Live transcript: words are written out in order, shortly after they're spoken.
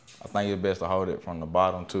think it's best to hold it from the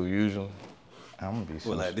bottom too. Usually, I'm gonna be.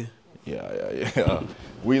 What like this? Yeah.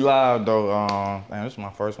 We live though. Man, this is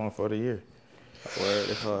my first one for the year. Word,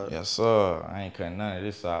 it's hard. Yes, sir. I ain't cutting none of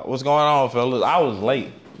this out. What's going on, fellas? I was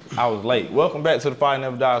late. Welcome back to the Fire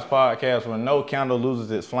Never Dies podcast, where no candle loses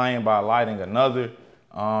its flame by lighting another.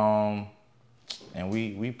 And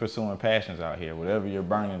we pursuing passions out here. Whatever your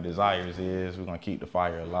burning desires is, we're gonna keep the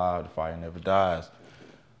fire alive. The fire never dies.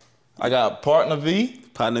 I got Partner V.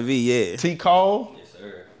 Partner V, yeah. T. Cole. Yes,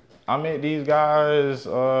 sir. I met these guys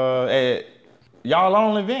at y'all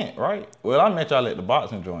own event, right? Well, I met y'all at the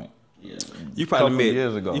boxing joint. Yeah. You probably Couple met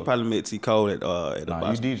years ago. You probably met T. Cole at the Nah,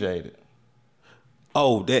 box. you DJ'd it.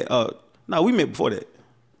 Oh, that no, we met before that.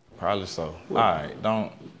 Probably so. All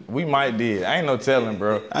right, we might did. I ain't no telling,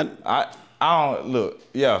 bro. I don't look.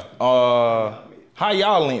 Yeah. How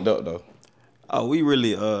y'all linked up though? Oh, we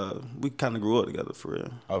really we kind of grew up together for real.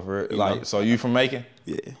 Oh, for real? You Like, know? so you from Macon?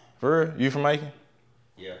 Yeah. For real? You from Macon?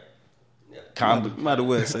 Yeah. Kinda. Might as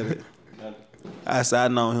well say that. I said I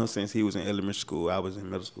known him since he was in elementary school. I was in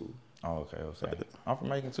middle school. Oh, okay. I'm from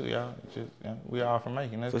Macon too, y'all. We all from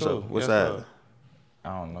Macon. That's For cool. sure. What Yes, side? sir.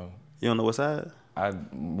 I don't know. You don't know what side? I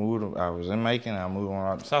was in Macon. I moved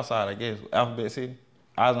on the south side, I guess. Alphabet City,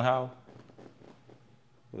 Eisenhower.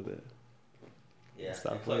 What that? Yeah.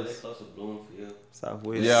 Southwest. They close to Bloomfield.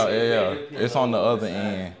 Southwest. Yeah. It's on the other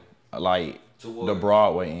end, like the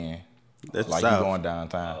Broadway end. That's Like south. you going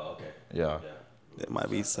downtown. Oh, okay. Yeah. That might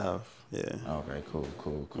be south. Yeah. Okay,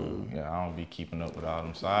 cool. Yeah, I don't be keeping up with all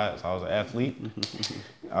them sides. I was an athlete.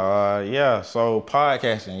 Yeah, so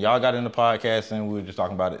podcasting. Y'all got into podcasting. We were just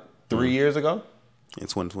talking about it 3 years ago. In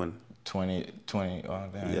 2020. 2020. Oh,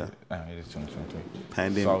 damn. Yeah. Damn, it is 2023.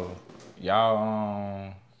 Pandemic. So,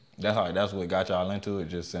 y'all, that's what got y'all into it,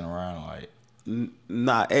 just sitting around like.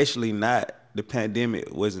 Nah, actually not. The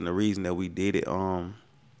pandemic wasn't the reason that we did it.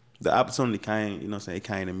 The opportunity came, you know what I'm saying, it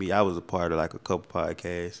came to me. I was a part of like a couple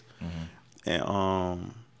podcasts.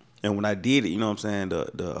 And when I did it, you know what I'm saying,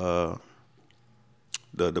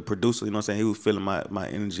 the producer, you know what I'm saying, he was feeling my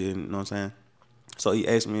energy, you know what I'm saying? So he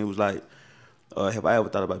asked me, he was like, have I ever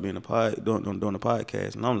thought about being doing a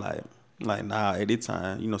podcast? And I'm like, nah, at this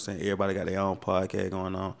time, you know what I'm saying, everybody got their own podcast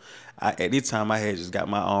going on. At this time, I had just got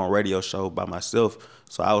my own radio show by myself,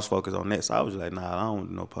 so I was focused on that. So I was like, nah, I don't want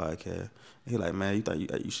to do no podcast. He like, man, you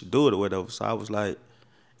think you should do it or whatever. So I was like,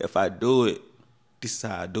 if I do it, this is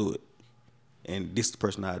how I do it. And this is the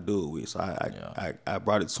person I do it with. So I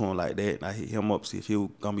brought it to him like that. And I hit him up, see if he was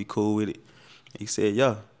going to be cool with it. And he said,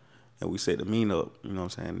 yeah. And we set the meeting up, you know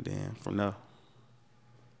what I'm saying? And then from there,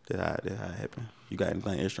 that's how it happened. You got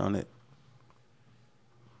anything extra on that?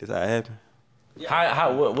 That's how it happened. Yeah.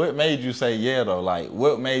 What made you say yeah though? Like,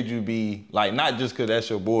 what made you be like, not just cause that's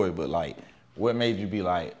your boy, but like, what made you be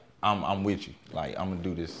like, I'm with you. Like, I'm gonna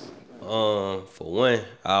do this. For one,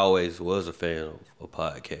 I always was a fan of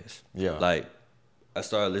podcasts. Yeah. Like, I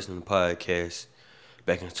started listening to podcasts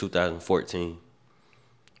back in 2014.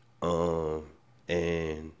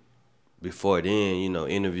 And before then, you know,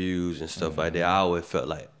 interviews and stuff like that, I always felt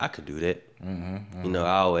like I could do that. You know,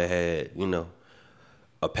 I always had, you know,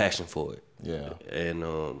 a passion for it. Yeah. And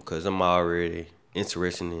cause I'm already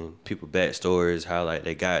interested in people backstories, how like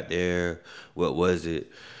they got there, what was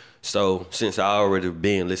it. So since I already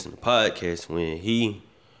been listening to podcasts, when he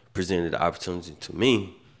presented the opportunity to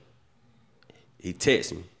me, he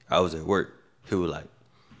texted me. I was at work. He was like,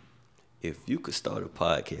 if you could start a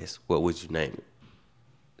podcast, what would you name it?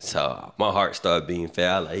 So my heart started beating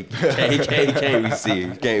fast. Like, he can't be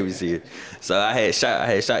serious. He can't be serious. So I had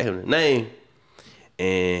shot him the name.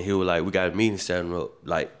 And he was like, we got a meeting setting up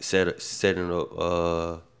that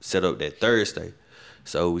Thursday.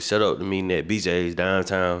 So we set up the meeting at BJ's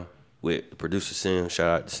downtown with the producer Sims,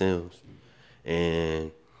 shout out to Sims.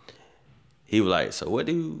 And he was like, so what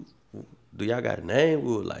do y'all got a name?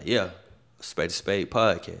 We were like, yeah, Spade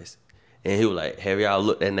podcast. And he was like, have y'all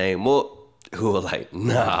looked that name up? We were like,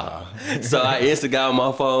 nah. So I instantly got on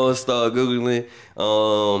my phone, started Googling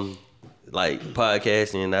like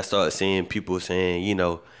podcasting, and I started seeing people saying, you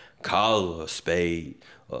know, call a spade,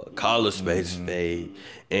 call a spade spade.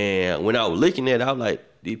 And when I was looking at it, I was like,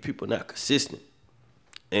 these people not consistent.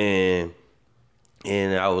 And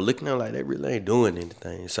I was looking at it like, they really ain't doing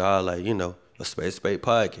anything. So I was like, you know, a spade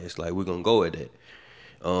podcast, like we're gonna go with that.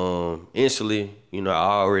 Instantly, you know,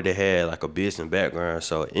 I already had like a business background,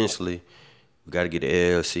 so instantly we gotta get the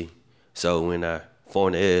LLC. So when I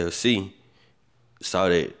formed the LLC, saw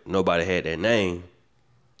that nobody had that name,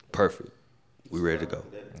 perfect. We ready to go.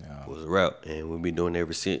 Yeah. It was a wrap, and we've been doing it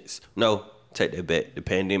ever since. No, take that back. The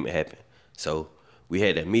pandemic happened. So we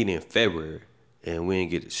had that meeting in February, and we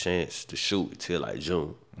didn't get a chance to shoot until like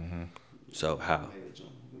June. So how?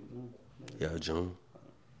 Yeah, June.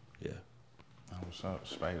 Yeah. What's up?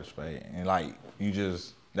 Spade or Spade. And like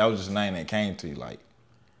that was just a name that came to you, like,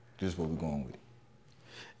 just what we going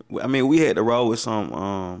with. I mean, we had to roll with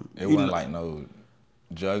some. It wasn't like no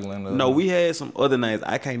juggling. No, we had some other names.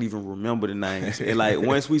 I can't even remember the names. And like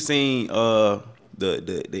once we seen the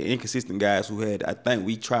inconsistent guys who had, I think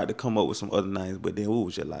we tried to come up with some other names, but then we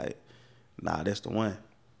was just like, nah, that's the one.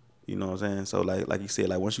 You know what I'm saying? So like you said,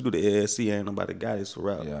 like once you do the LLC, ain't nobody got it, it's a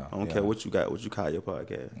wrap. Yeah, I don't care what you got, what you call your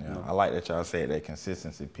podcast. Yeah, You know? I like that y'all said that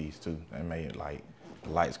consistency piece too. That made like the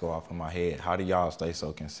lights go off in my head. How do y'all stay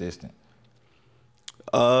so consistent?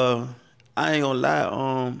 I ain't gonna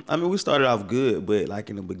lie. I mean, we started off good, but like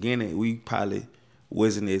in the beginning, we probably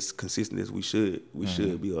wasn't as consistent as we should. We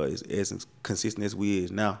should be, or as consistent as we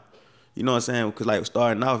is now. You know what I'm saying? Because like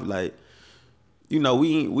starting off, like, you know,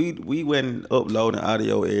 we wasn't uploading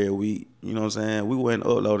audio every week. You know what I'm saying? We wasn't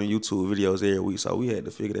uploading YouTube videos every week, so we had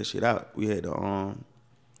to figure that shit out. We had to all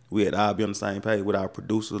be on the same page with our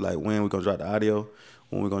producers, like when we gonna drop the audio,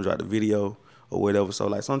 when we gonna drop the video, or whatever. So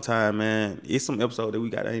like sometime, man, it's some episode that we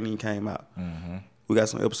got that ain't even came out. We got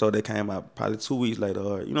some episode that came out probably 2 weeks later,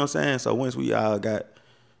 or you know what I'm saying? So once we all got,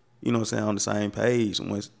 you know what I'm saying, on the same page, and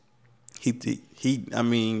once he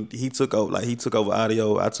took over, like he took over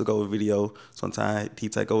audio, I took over video. Sometimes he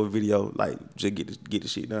take over video, like just get the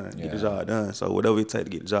shit done, get the job done. So whatever it take to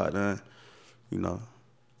get the job done, you know,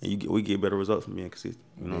 and we get better results from being consistent.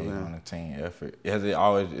 You know what I'm saying? On a team effort. Has it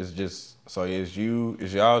always? It's just so. Is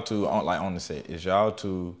y'all two on like on the set? Is y'all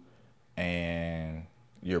two and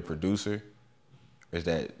your producer?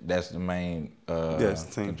 That's the main That's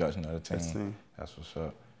the team. conjunction of the team. That's the team. That's what's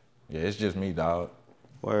up. Yeah, it's just me, dog.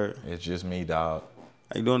 Word. It's just me, dog.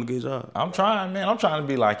 You doing a good job. I'm trying, man. I'm trying to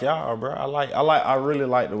be like y'all, bro. I really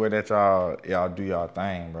like the way that y'all do y'all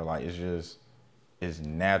thing, bro. Like it's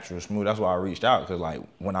natural, smooth. That's why I reached out, cause like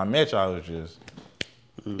when I met y'all, it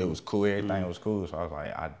was cool. Everything was cool. So I was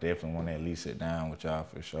like, I definitely want to at least sit down with y'all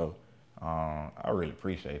for sure. I really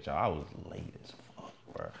appreciate y'all. I was late as fuck,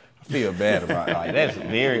 bro. I feel bad about it. Like that's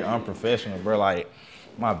very unprofessional, bro. Like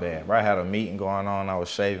my bad, bro. I had a meeting going on. I was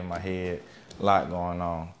shaving my head. A lot going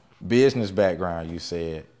on. Business background, you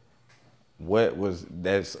said. What was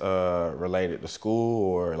that's related to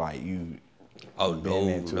school or like you? Oh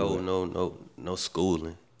no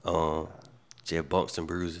schooling. Just bumps and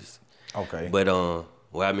bruises. Okay. But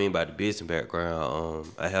what I mean by the business background,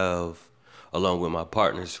 I have, along with my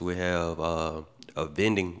partners, we have a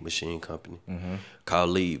vending machine company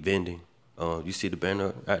called Lead Vending. You see the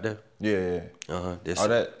banner out there? Yeah. Okay,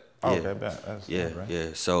 that's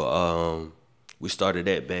yeah. So we started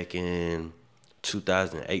that back in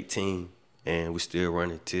 2018, and we still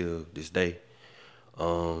running till this day.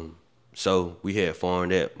 So we had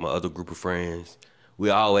formed that, my other group of friends. We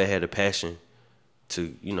always had a passion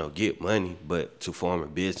to, you know, get money, but to form a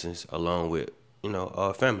business along with, you know,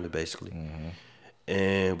 our family basically.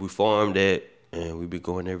 And we formed that, and we've been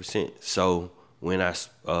going ever since. So when I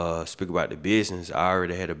speak about the business, I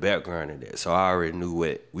already had a background in that. So I already knew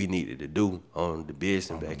what we needed to do on the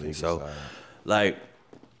business back then. So, like,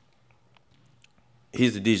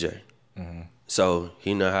 he's the DJ. So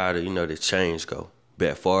he know how to, you know, the change go. But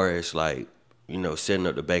as far as, like, you know, setting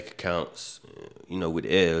up the bank accounts, you know, with the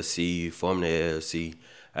LLC, forming the LLC,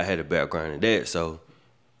 I had a background in that. So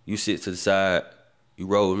you sit to the side, you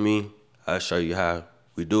roll with me, I'll show you how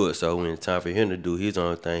we do it. So when it's time for him to do his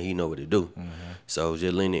own thing, he know what to do. So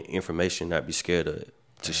just lending information, not be scared of it,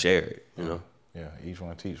 to share it, you know? Yeah, each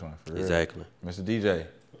one teach one, for real. Exactly. Mr. DJ,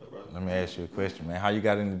 let me ask you a question, man. How you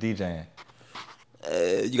got into DJing?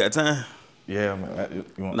 You got time? Yeah, man.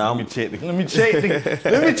 Let me check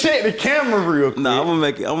the camera real quick. Nah, I'm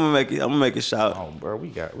gonna make it shout. Oh, bro,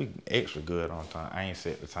 we extra good on time. I ain't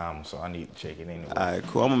set the timer, so I need to check it anyway. All right,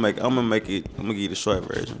 cool. I'm gonna give you the short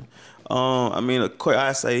version. I mean, of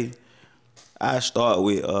course, I start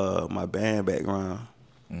with my band background.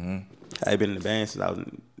 I had been in the band since I was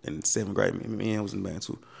in 7th grade. Me and him was in the band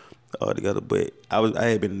too, together. But I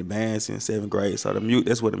had been in the band since 7th grade, so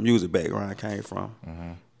that's where the music background came from.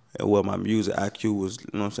 And what my music IQ was, you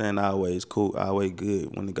know what I'm saying, always cool, always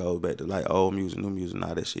good when it goes back to like old music, new music, and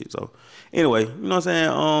all that shit. So anyway, you know what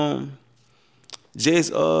I'm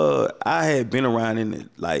saying? I had been around in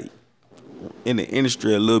the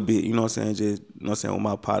industry a little bit, you know what I'm saying? Just, you know what I'm saying, with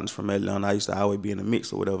my partners from Atlanta, I used to always be in the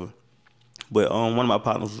mix or whatever. But one of my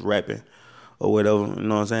partners was rapping or whatever, you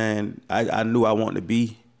know what I'm saying? I knew I wanted to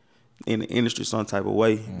be in the industry some type of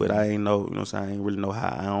way, but I ain't know, you know what I'm saying? I ain't really know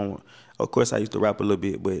how. Of course, I used to rap a little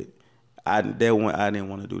bit, but I didn't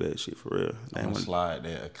want to do that shit for real. I'm gonna slide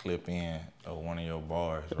that a clip in of one of your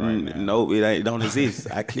bars right now. No, it don't exist.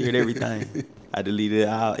 I cleared everything. I deleted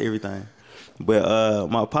out everything. But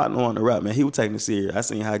my partner on the rap, man, he was taking it serious. I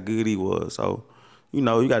seen how good he was. So, you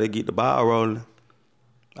got to get the ball rolling.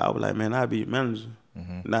 I was like, man, I'll be your manager.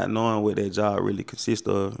 Not knowing what that job really consists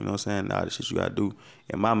of, you know what I'm saying? All the shit you got to do.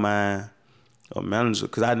 In my mind, a manager,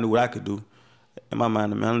 because I knew what I could do. In my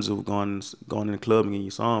mind, the manager was going in the club and getting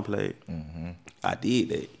your song played. I did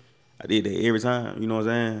that. I did that every time, you know what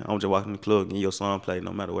I'm saying? I'm just walking in the club getting your song played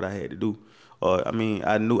no matter what I had to do.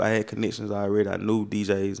 I knew I had connections already. I knew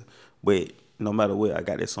DJs, but no matter what, I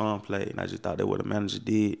got that song played, and I just thought that what the manager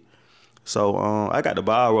did. So I got the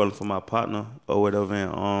ball rolling for my partner or whatever,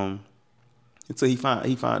 and until he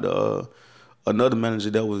found another manager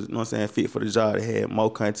that was, you know what I'm saying, fit for the job, that had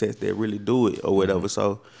more contacts that really do it or whatever.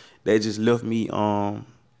 So that just left me, you know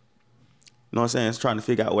what I'm saying, trying to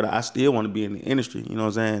figure out what I still want to be in the industry, you know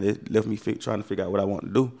what I'm saying. It left me trying to figure out what I want to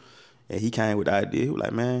do. And he came with the idea. He was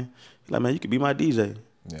like, man, you could be my DJ.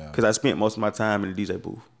 Yeah. Because I spent most of my time in the DJ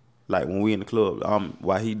booth. Like when we in the club,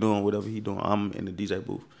 while he doing whatever he doing, I'm in the DJ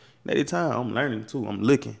booth. And at the time, I'm learning too. I'm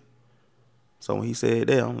looking. So when he said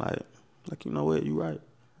that, I'm like, you know what, you right.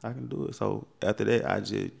 I can do it. So after that, I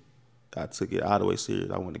took it all the way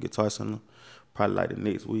serious. I went to Guitar Center probably like the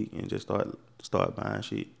next week and just start buying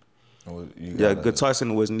shit. Well, Guitar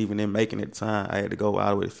Center wasn't even in making at the time. I had to go all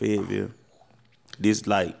the way to Fayetteville. It's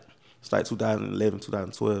like 2011,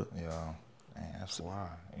 2012. Yeah, man, that's wild.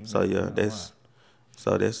 So yeah, that's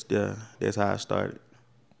how I started.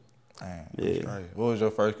 Damn, Yeah. Crazy. What was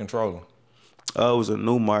your first controller? It was a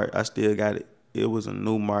Newmark. I still got it. It was a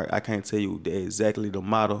Newmark. I can't tell you exactly the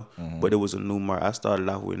model, but it was a Newmark. I started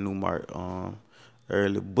off with Newmark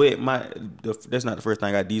early, but that's not the first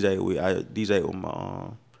thing I DJed with. I DJed with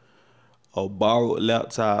my a borrowed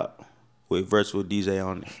laptop with virtual DJ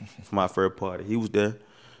on it for my first party. He was there.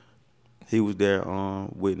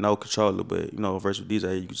 With no controller, but virtual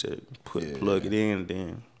DJ, you could just plug it in and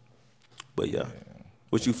then. But yeah.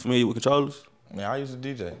 Was you familiar with controllers? Yeah, I used to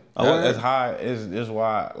DJ. Oh, that's how. It's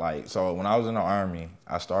why. So when I was in the Army,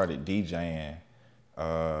 I started DJing.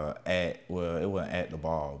 It wasn't at the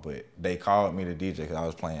ball, but they called me to DJ because I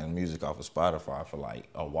was playing music off of Spotify for like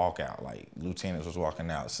a walkout. Like lieutenants was walking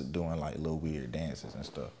out doing like little weird dances and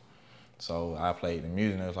stuff. So I played the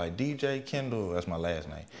music and it was like, DJ Kendall, that's my last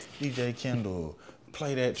name. DJ Kendall,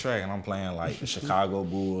 play that track. And I'm playing like Chicago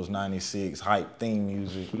Bulls 96 hype theme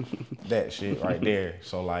music, that shit right there.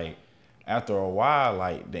 So like after a while,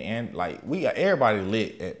 like we got everybody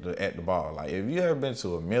lit at the ball. Like if you ever been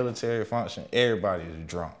to a military function, everybody is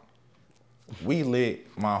drunk. We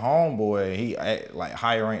lit. My homeboy, he like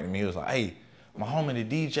higher ranked than me. He was like, hey, my homie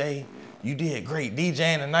the DJ, you did great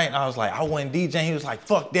DJing tonight. And I was like, I wasn't DJing. He was like,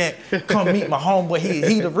 fuck that. Come meet my homeboy.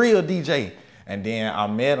 He the real DJ. And then I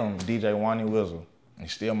met him, DJ Wani Wizzle.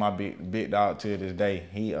 He's still my big dog to this day.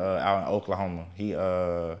 He out in Oklahoma.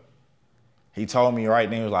 He told me right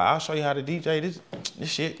then, he was like, I'll show you how to DJ.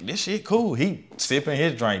 This shit cool. He sipping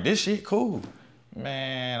his drink. This shit cool.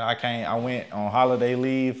 Man, I went on holiday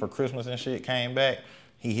leave for Christmas and shit, came back.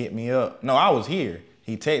 He hit me up. No, I was here.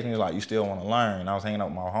 He texted me like, you still want to learn? And I was hanging out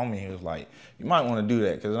with my homie. He was like, you might want to do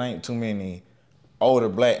that because there ain't too many older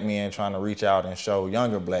black men trying to reach out and show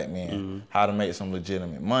younger black men how to make some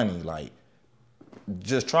legitimate money. Like,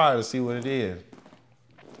 just try to see what it is.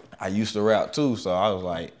 I used to rap too, so I was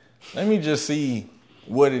like, let me just see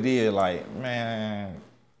what it is. Like, man,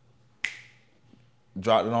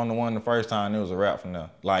 dropped it on the one the first time, it was a rap from there.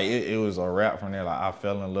 Like, it was a rap from there. Like, I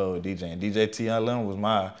fell in love with DJing. DJ TLM was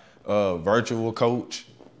my virtual coach,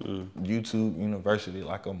 YouTube University,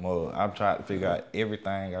 like a mug. I tried to figure out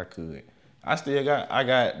everything I could. I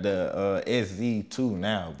got the SZ2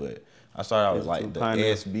 now, but I started out with like the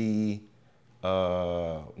SB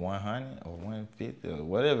 100 or 150 or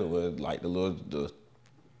whatever it was, like the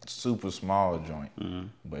super small joint.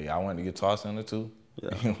 But yeah, I went to Guitar Center too.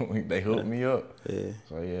 Yeah. They hooked me up. Yeah.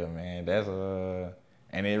 So yeah, man, that's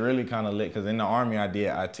and it really kind of lit, because in the Army I did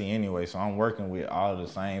IT anyway, so I'm working with all the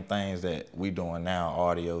same things that we doing now,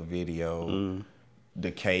 audio, video,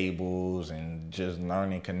 the cables, and just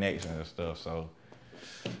learning connections and stuff. So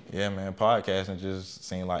yeah, man, podcasting just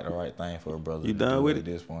seemed like the right thing for a brother. You done with it at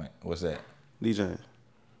this point? What's that? DJing.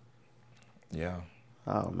 Yeah.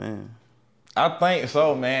 Oh man. I think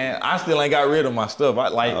so, man. I still ain't got rid of my stuff.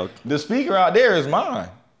 The speaker out there is mine.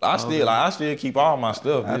 I still keep all my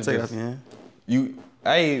stuff. I'll take it off your hand.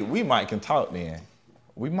 We might can talk then.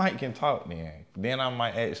 Then I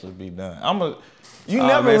might actually be done. You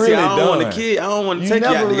never man, really see, I done. I don't want to take you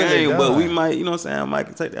out the game, but we might, you know what I'm saying? I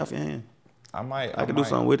might take that off your hand. I can do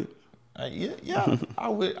something with it. Yeah, I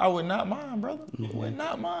would not mind, brother. Would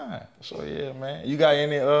not mind. So yeah, man. You got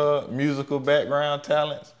any musical background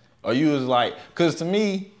talents? Or you was like, cause to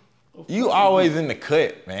me, you always in the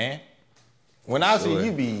cut, man. When I see Sure.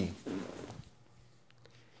 you be,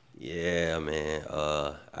 Yeah, man.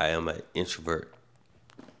 I am an introvert,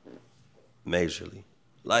 majorly.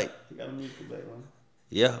 Like, You got a musical background.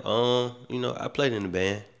 yeah. I played in the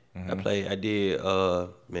band. I did.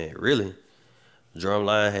 Man, really.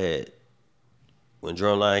 Drumline had when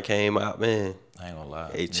Drumline came out, man. I ain't gonna lie,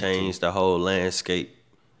 It me changed the whole landscape.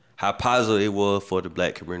 How positive it was for the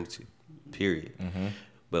black community, period.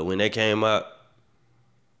 But when they came out,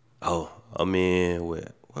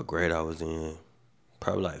 what grade I was in?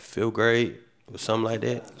 Probably like 5th grade or something like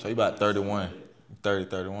that. too. So you about 31, 30,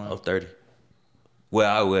 31? I'm 30.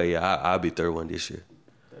 Well, I will, yeah. I'll be 31 this year.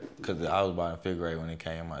 Cause I was about in 5th grade when it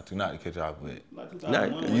came out too. Not to catch y'all, but Like Nah,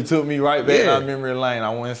 2001. you took me right back Yeah. down memory lane. I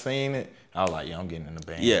wasn't seeing it. I was like, yeah, I'm getting in the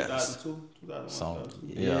band. Yeah. 2002, 2001. So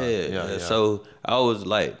 2002. Yeah. So I was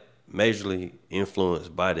like majorly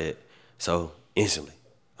influenced by that. So instantly,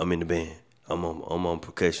 I'm in the band. I'm on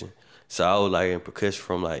percussion. So I was like in percussion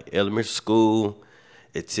from like elementary school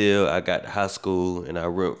until I got to high school, and I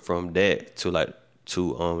went from that to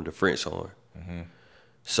the French horn.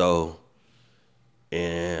 So,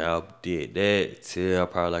 and I did that till I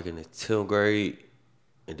probably like in the 10th grade,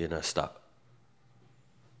 and then I stopped.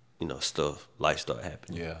 Life started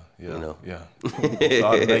happening. Yeah, Yeah.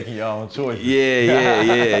 Started making your own choices.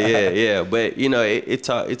 Yeah. But it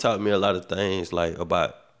taught me a lot of things, like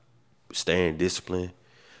about staying disciplined,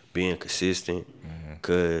 being consistent.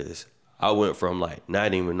 Cause I went from like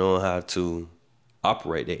not even knowing how to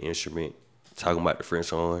operate that instrument, talking about the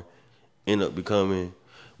French horn, end up becoming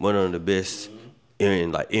one of the best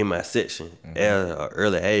in my section at an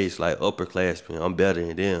early age, like upperclassmen. I'm better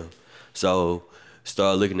than them. So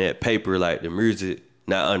start looking at paper like the music,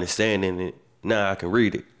 not understanding it. Now I can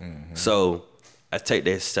read it. So I take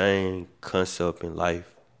that same concept in life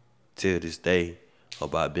till this day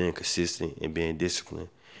about being consistent and being disciplined.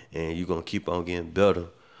 And you're going to keep on getting better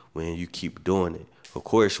when you keep doing it. Of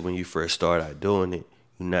course, when you first start out doing it,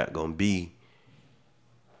 you're not going to be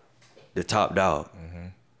the top dog.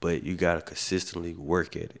 But you got to consistently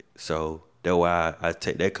work at it. So that's why I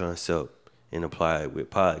take that concept and apply it with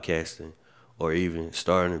podcasting or even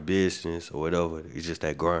starting a business or whatever. It's just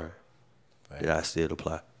that grind that I still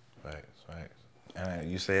apply. Right.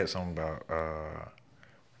 And you said something about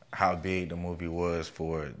how big the movie was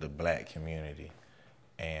for the black community.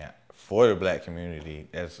 And for the black community,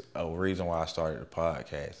 that's a reason why I started the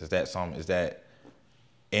podcast. Is that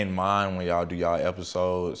in mind when y'all do y'all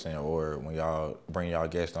episodes or when y'all bring y'all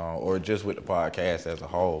guests on, or just with the podcast as a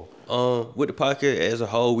whole? With the podcast as a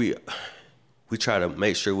whole, we try to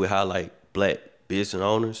make sure we highlight black business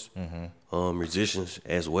owners, musicians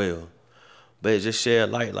as well. But it just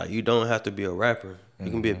shed light, like you don't have to be a rapper.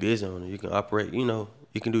 You can be a business owner. You can operate,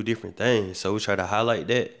 you can do different things. So we try to highlight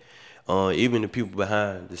that. Even the people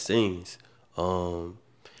behind the scenes.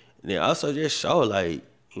 Then also just show like,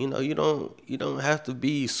 you don't have to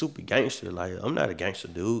be super gangster. Like I'm not a gangster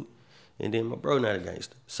dude. And then my bro not a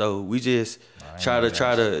gangster. So we just try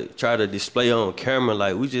to display on camera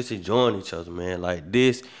like we just enjoying each other, man. Like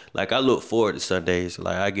this, like I look forward to Sundays.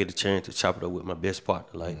 Like I get a chance to chop it up with my best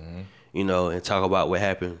partner, like and talk about what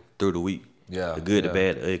happened through the week. Yeah, The good, the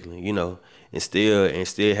bad, the ugly, and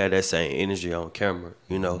still have that same energy on camera,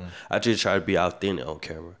 I just try to be authentic on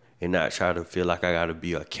camera and not try to feel like I gotta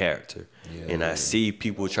be a character. I see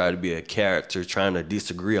people try to be a character trying to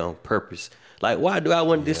disagree on purpose. Like, why do I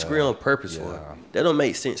want to disagree on purpose for? That don't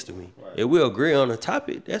make sense to me. Right. If we agree on a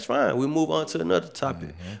topic, that's fine. We move on to another topic.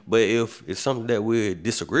 But if it's something that we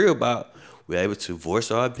disagree about, we're able to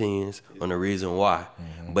voice our opinions on the reason why.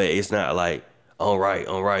 But it's not like, I'm right,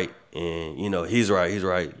 and, he's right.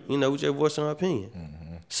 We just voicing our opinion.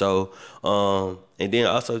 So, and then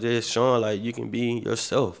also just showing, like, you can be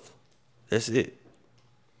yourself. That's it.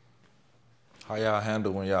 How y'all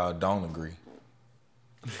handle when y'all don't agree?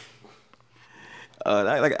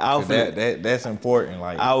 That's important.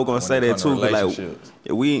 Like I was gonna say that too, but like relationships.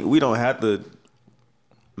 we don't have to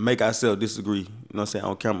make ourselves disagree. You know what I'm saying,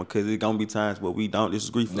 on camera, because it's gonna be times where we don't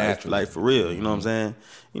disagree for like for real. You know what I'm saying?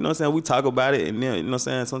 You know what I'm saying? We talk about it, and then you know what I'm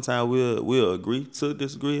saying. Sometimes we'll agree to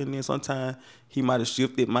disagree, and then sometimes he might have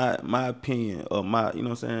shifted my opinion or my you know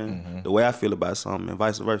what I'm saying the way I feel about something, and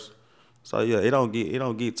vice versa. So yeah, it don't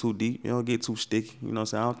get too deep. It don't get too sticky. You know what I'm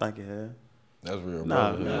saying? I don't think it has. That's real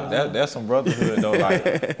brotherhood. That's some brotherhood though.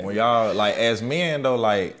 Like when y'all like as men though,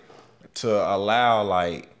 like to allow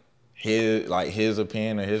like his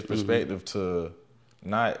opinion or his perspective to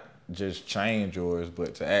not just change yours,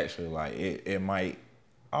 but to actually like it might.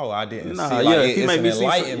 Oh, I didn't Nah, see. yeah, Like if he it's make an me see some-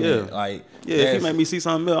 enlightenment. yeah. Like Yeah, if he that's- make me see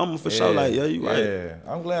something else, I'm for sure like, yeah, you right. Yeah,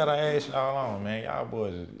 I'm glad I asked y'all on, man. Y'all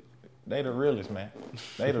boys, they the realest, man.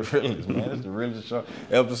 They the realest, man. It's the realest show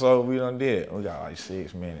episode we done did. We got like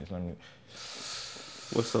 6 minutes. Let me.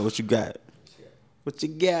 What's up? What you got? What you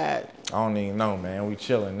got? I don't even know, man. We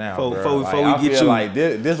chilling now, Before bro. we I get feel you. like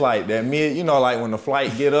this like that mid, you know, like when the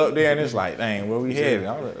flight get up there and it's like, dang, where we headed?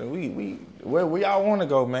 Where y'all want to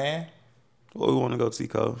go, man? Where we want to go,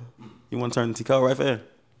 T-Cole? You want to turn to T-Cole right there?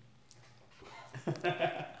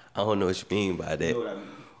 I don't know what you mean by that. You know what I mean?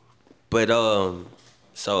 But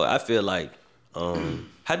so I feel like,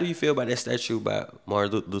 how do you feel about that statue about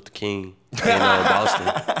Martin Luther King in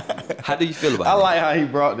Boston? How do you feel about I that? like how he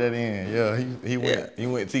brought that in. Yeah, he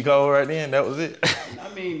went T-Cole right then. That was it.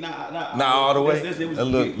 I mean, nah, All the way. That was A a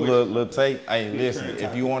big question. little tape. Hey, listen, turn if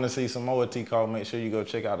top. you want to see some more T-Cole, make sure you go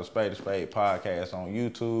check out the Spade podcast on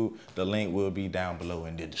YouTube. The link will be down below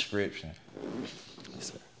in the description.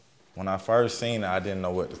 When I first seen it, I didn't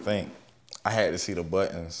know what to think. I had to see the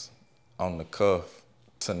buttons on the cuff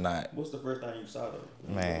tonight. What's the first thing you saw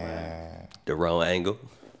though? Man, The wrong angle.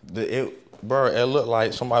 bro, it looked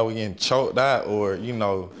like somebody was getting choked out, or you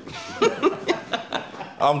know,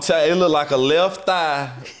 I'm telling you, it looked like a left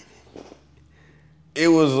thigh. It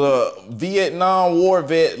was a Vietnam War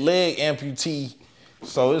vet leg amputee,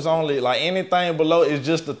 so it's only like anything below is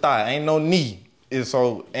just the thigh, ain't no knee.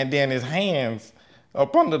 And then his hands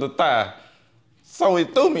up under the thigh, so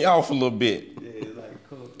it threw me off a little bit. Yeah, it's like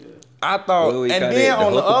cool. Yeah. I thought, Well, we and got then it, the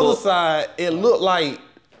on the other hookable. side, it looked like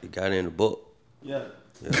You got it in the book. Yeah.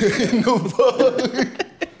 the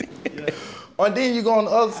bug. And then you go on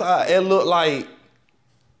the other side, it looked like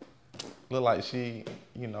she,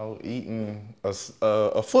 you know, eating a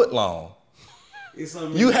foot long. It's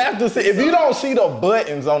something You have to see, if you don't see the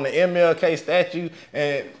buttons on the MLK statue,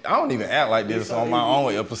 and I don't even act like this on my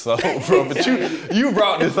own episode, bro, but you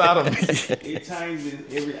brought this out of me. It changes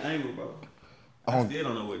every angle, bro. I still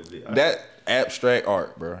don't know what it is. That abstract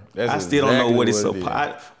art, bro. That's I still don't know exactly what it's it is.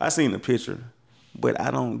 I seen the picture, but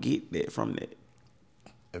I don't get that from that.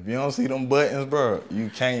 If you don't see them buttons, bro, you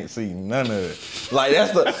can't see none of it. Like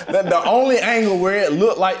that's the only angle where it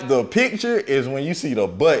looked like the picture is when you see the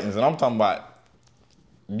buttons, and I'm talking about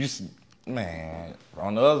you see, man.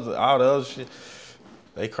 On the other, all the other shit,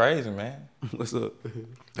 they crazy, man. What's up?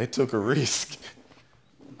 They took a risk.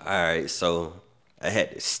 All right, so I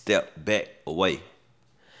had to step back away.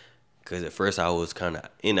 Because at first I was kind of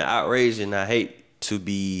in the outrage, and I hate to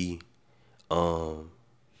be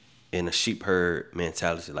in a sheep herd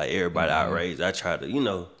mentality. Like everybody outraged. I try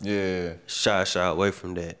to, Yeah. shy away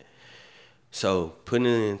from that. So putting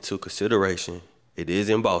it into consideration, it is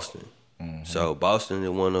in Boston. So Boston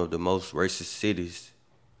is one of the most racist cities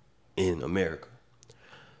in America.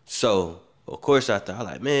 So of course I thought,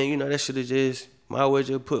 like, man, that should have just might well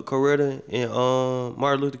just put Coretta and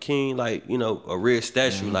Martin Luther King, like, a real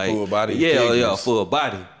statue, like full body yeah, figures. full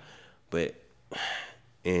body. But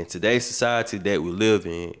in today's society that we live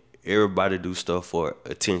in, everybody do stuff for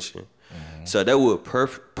attention. So they would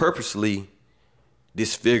purposely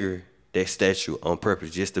disfigure that statue on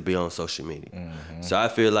purpose just to be on social media. So I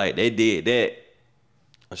feel like they did that.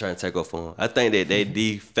 I'm trying to take off on. I think that they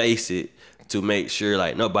deface it to make sure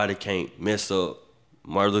like nobody can't mess up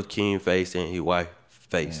Martin Luther King face and his wife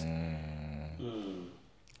face.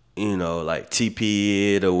 Like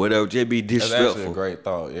TP it or whatever, just be That's disrespectful. actually a great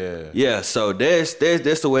thought. Yeah. Yeah, so that's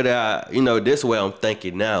the way that that's the way I'm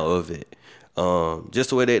thinking now of it. Just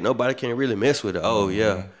the way that nobody can really mess with it. Oh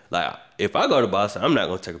yeah, like if I go to Boston, I'm not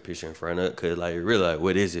gonna take a picture in front of it because like really, like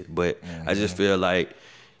what is it? But I just feel like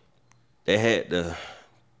they had to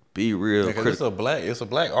be real Because critical. it's a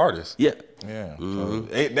black artist. Yeah, Yeah. So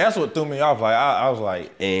that's what threw me off. Like I was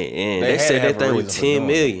like, and They they had to said have that a thing was reason for 10 doing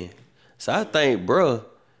million. So I think, bruh,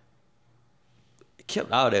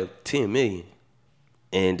 kept all that 10 million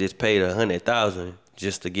and just paid 100,000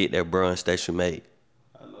 just to get that bronze statue made.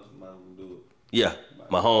 I know somebody who can do it. Yeah,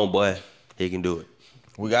 my homeboy, he can do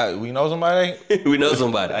we know somebody. it. We know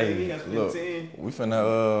somebody. Hey, got Look, 10. we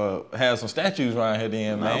finna have some statues around here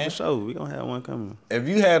then, Nah, man. for sure. We gonna have one coming. If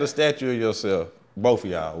you had a statue of yourself, both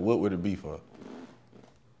of y'all, what would it be for?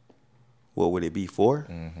 What would it be for?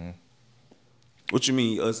 What you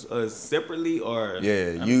mean, us separately or?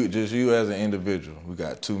 Yeah, you as an individual. We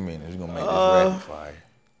got 2 minutes. We're gonna make this rapid fire.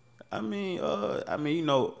 I mean,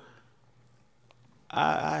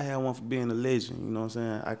 I had one for being a legend. You know what I'm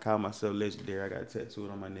saying? I call myself legendary. I got a tattoo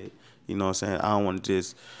on my neck. You know what I'm saying? I don't want to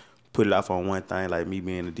just put it off on one thing, like me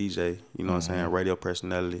being a DJ. You know what I'm saying? Radio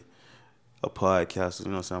personality, a podcaster. You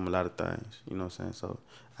know what I'm saying? I'm a lot of things. You know what I'm saying? So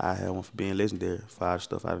I had one for being legendary for all the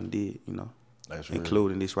stuff I done did, That's real.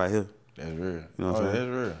 including this right here. That's real. You know what I'm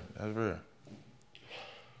saying? That's real. That's real.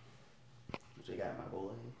 What you got, my boy?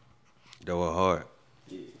 That was hard.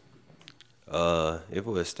 Yeah. If it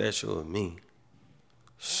was a statue of me,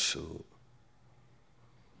 shoot.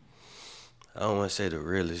 I don't want to say the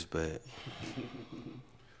realest, but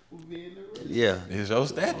yeah, It's your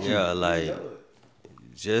statue. yeah, like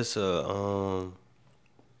just a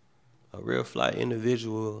real fly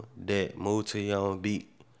individual that moved to your own beat,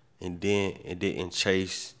 and then it didn't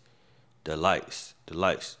chase the lights. The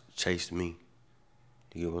lights chased me.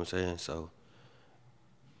 You get what I'm saying? So,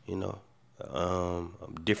 a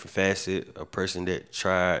different facet, a person that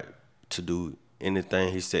tried to do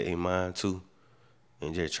anything he set in mind to,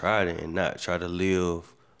 and just tried it and not try to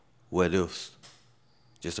live what ifs.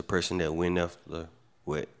 Just a person that went after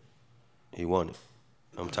what he wanted.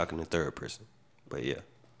 I'm talking in third person, but yeah.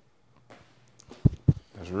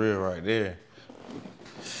 That's real right there.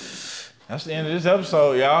 That's the end of this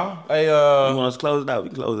episode, y'all. Hey, You want us to close it out? We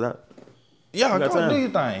can close it out. y'all, we got go time. do your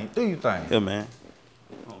thing. Do your thing. Yeah, man.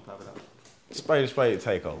 Spade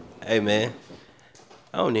takeover. Hey, man,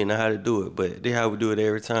 I don't even know how to do it, but this how we do it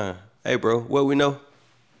every time. Hey, bro, what we know?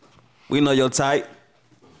 We know your type.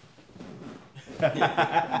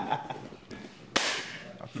 I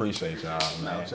appreciate y'all, man.